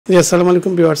জি আসসালামু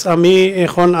আলাইকুম ভিউয়ার্স, আমি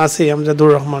এখন আছি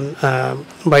আমজাদুর রহমান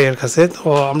ভাইয়ের কাছে। তো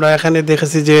আমরা এখানে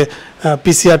দেখেছি যে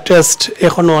পিসিআর টেস্ট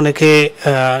এখনও অনেকে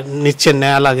নিচ্ছেন,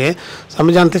 নেওয়া লাগে।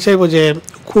 আমি জানতে চাইবো যে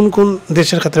কোন কোন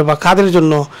দেশের ক্ষেত্রে বা কাদের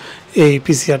জন্য এই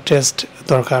পিসিআর টেস্ট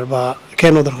দরকার বা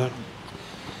কেন দরকার?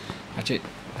 Actually,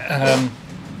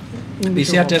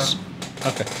 PCR tests.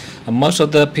 Okay, most of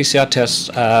the PCR tests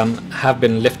have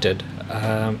been lifted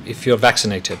if you're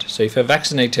vaccinated. So if you're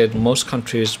vaccinated, most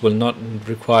countries will not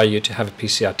require you to have a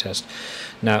PCR test.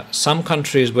 Now, some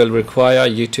countries will require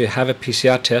you to have a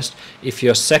PCR test if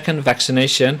your second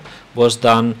vaccination was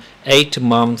done 8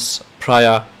 months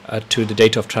prior to the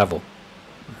date of travel.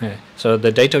 Okay. So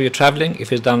the date of your traveling, if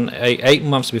it's done 8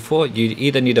 months before, you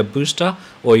either need a booster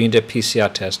or you need a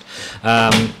PCR test.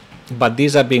 But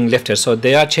these are being lifted, so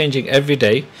they are changing every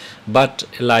day. But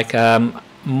like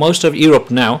most of Europe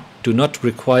now do not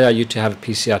require you to have a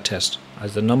PCR test. As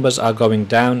the numbers are going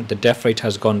down, the death rate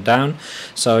has gone down.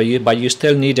 So but you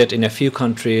still need it in a few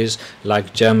countries like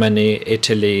Germany,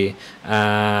 Italy,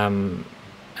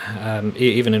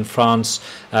 even in France.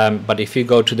 But if you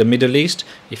go to the Middle East,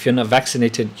 if you're not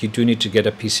vaccinated, you do need to get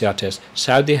a PCR test.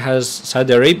 Saudi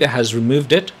Arabia has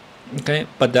removed it. Okay,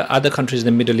 but the other countries in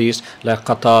the Middle East, like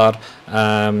Qatar,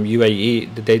 UAE,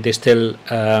 they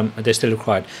still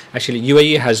required. Actually,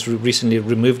 UAE has recently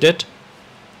removed it.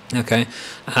 Okay,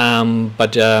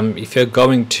 but if you're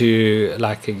going to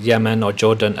like Yemen or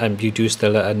Jordan, you do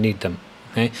still need them.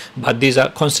 Okay, but these are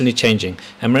constantly changing.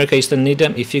 America, you still need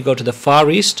them. If you go to the Far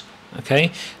East, okay,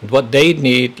 what they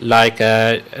need, like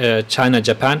China,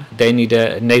 Japan, they need a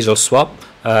nasal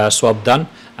swab done.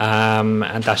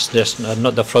 And that's just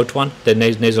not the throat one, the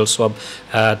nasal swab,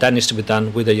 that needs to be done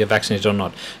whether you're vaccinated or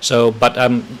not. So, but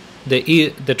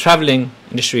the traveling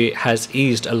industry has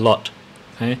eased a lot.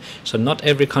 Okay? So not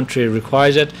every country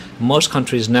requires it. Most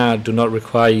countries now do not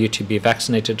require you to be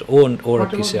vaccinated or a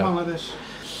PCR.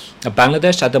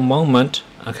 Bangladesh at the moment,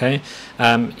 okay,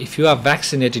 if you are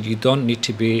vaccinated, you don't need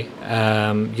to be,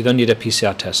 you don't need a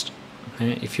PCR test.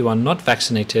 If you are not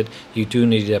vaccinated, you do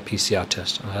need a PCR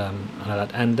test,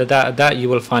 and that you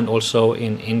will find also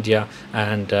in India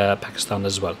and Pakistan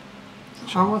as well.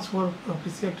 How much for a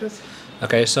PCR test?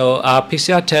 Okay, so our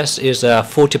PCR test is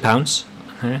 £40.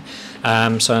 Okay?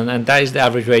 So and that is the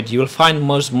average rate. You will find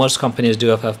most companies do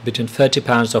have between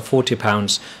 £30 or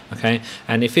 £40. Okay,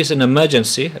 and if it's an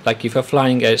emergency, like if you're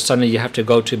flying, suddenly you have to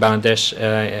go to Bangladesh,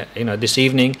 this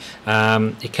evening,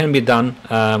 it can be done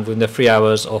within the 3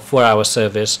 hours or 4 hour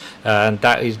service, and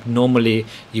that is normally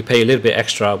you pay a little bit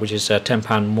extra, which is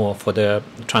 £10 more for the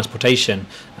transportation,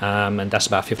 and that's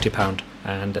about £50,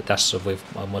 and that's with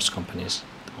most companies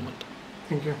at the moment.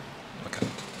 Thank you. Okay.